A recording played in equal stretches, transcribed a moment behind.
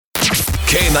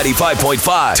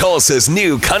K95.5, Tulsa's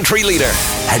new country leader.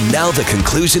 And now the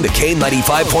conclusion to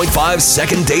K95.5's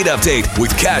second date update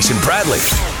with Cash and Bradley.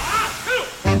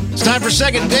 It's time for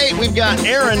second date. We've got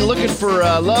Aaron looking for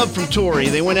love from Tori.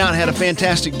 They went out and had a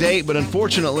fantastic date, but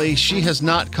unfortunately, she has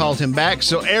not called him back.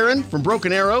 So Aaron from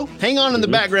Broken Arrow, hang on in the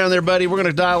background there, buddy. We're going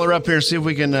to dial her up here and see if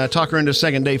we can talk her into a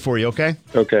second date for you, okay?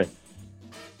 Okay.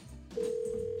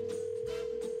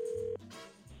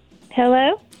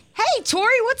 Hello? Hey,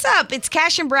 Tori, what's up? It's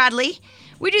Cash and Bradley.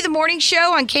 We do the morning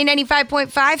show on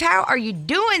K95.5. How are you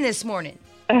doing this morning?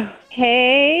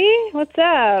 Hey, what's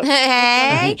up?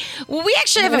 Hey. Well, we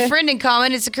actually have a friend in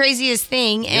common. It's the craziest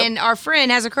thing. Yep. And our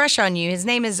friend has a crush on you. His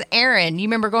name is Aaron. You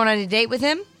remember going on a date with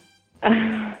him?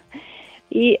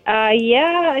 Yeah,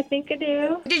 I think I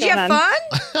do. Did you have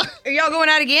fun? Are y'all going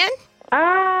out again?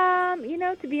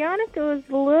 To be honest, it was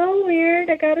a little weird,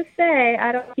 I gotta say.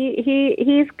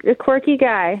 He's a quirky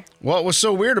guy. What was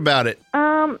so weird about it?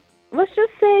 Let's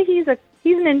just say he's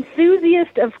an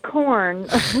enthusiast of corn.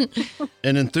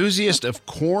 An enthusiast of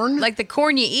corn? Like the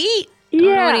corn you eat? Yeah. I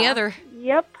don't know any other.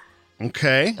 Yep.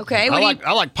 Okay. Okay.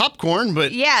 I like popcorn,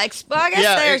 but... Yeah, I guess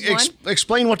there's one.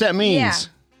 Explain what that means, Yeah.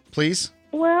 please.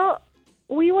 Well,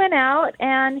 we went out,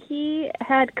 and he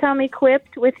had come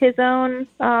equipped with his own,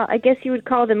 I guess you would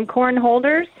call them corn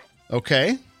holders.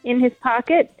 Okay. In his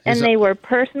pocket, and they were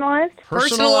personalized.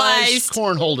 Personalized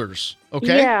corn holders.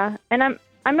 Okay. Yeah, and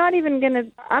I'm not even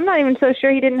so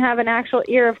sure he didn't have an actual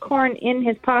ear of corn in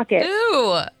his pocket.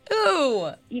 Ooh.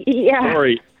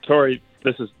 Yeah. Tori,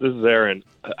 this is Aaron.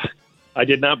 I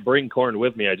did not bring corn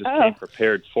with me. I just came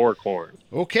prepared for corn.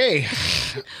 Okay.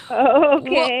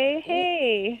 Okay.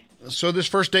 Hey. So this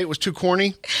first date was too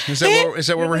corny? Is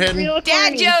that where we're heading?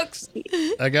 Dad jokes.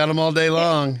 I got them all day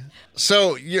long.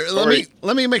 So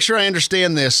let me make sure I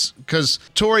understand this, because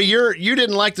Tori, you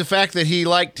didn't like the fact that he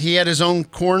had his own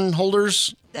corn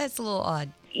holders. That's a little odd.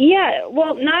 Yeah.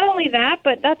 Well, not only that,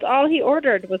 but that's all he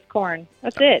ordered was corn.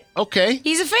 That's it. Okay.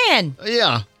 He's a fan.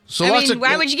 Yeah. So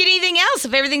why would you get anything else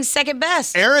if everything's second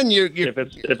best? Aaron, if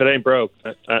it ain't broke,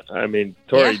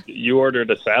 Tori, you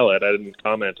ordered a salad. I didn't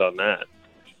comment on that.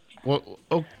 Well,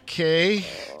 okay.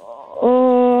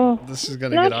 Oh, this is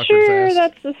gonna get awkward sure fast.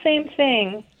 That's the same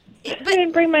thing. I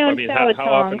didn't bring my own salad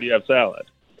how often do you have salad?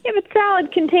 Yeah, but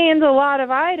salad contains a lot of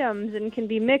items and can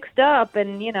be mixed up,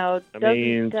 and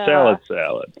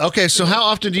salad. Okay, so how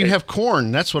often do you have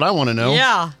corn? That's what I want to know.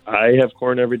 Yeah, I have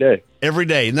corn every day. Every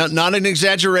day, not an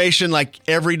exaggeration. Like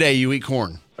every day you eat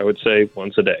corn. I would say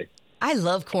once a day. I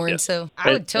love corn, so I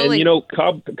would would totally. And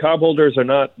cob holders are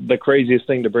not the craziest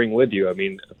thing to bring with you. I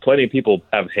mean, plenty of people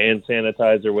have hand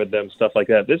sanitizer with them, stuff like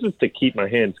that. This is to keep my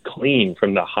hands clean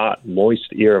from the hot, moist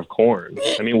ear of corn.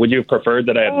 I mean, would you have preferred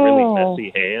that I had really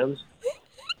messy hands?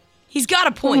 He's got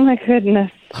a point. Oh, my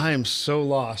goodness. I am so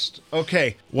lost.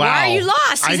 Okay, wow. Why are you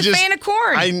lost? He's a fan of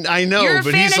corn. I know, You're a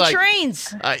but fan he's of like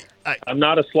trains. I'm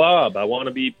not a slob. I want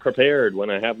to be prepared when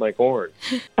I have my corn.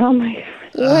 Oh, my God.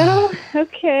 Well,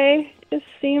 okay. Just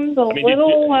seems a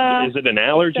little... is it an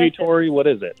allergy, Tori? What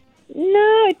is it?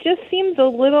 No, it just seems a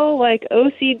little like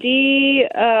OCD,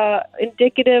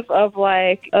 indicative of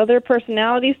like other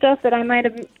personality stuff that I might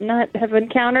have not have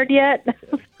encountered yet.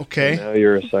 Okay. Now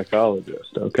you're a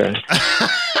psychologist. Okay.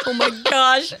 Oh my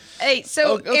gosh. Hey,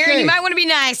 so okay. Aaron, you might want to be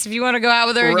nice if you want to go out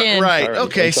with her again. Right. Right.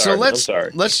 Okay. So let's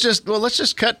sorry.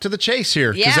 just cut to the chase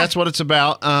here, because Yeah. that's what it's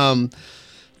about.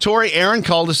 Tori, Aaron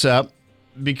called us up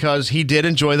because he did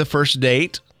enjoy the first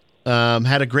date.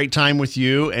 Had a great time with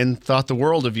you and thought the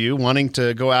world of you, wanting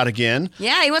to go out again.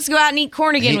 Yeah, he wants to go out and eat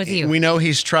corn again with you. We know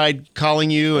he's tried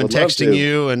calling you and texting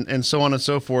you and so on and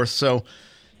so forth. So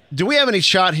do we have any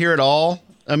shot here at all?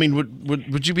 I mean,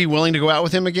 would you be willing to go out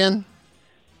with him again?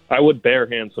 I would bare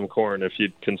hand some corn if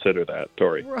you'd consider that,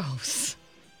 Tori. Gross.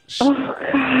 Oh,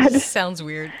 God. Sounds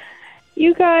weird.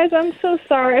 You guys, I'm so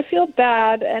sorry. I feel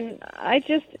bad, and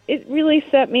it really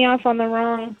set me off on the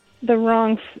wrong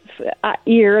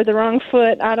ear, the wrong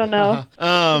foot. I don't know.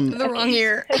 The wrong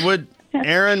ear. Would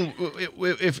Aaron,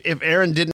 if Aaron didn't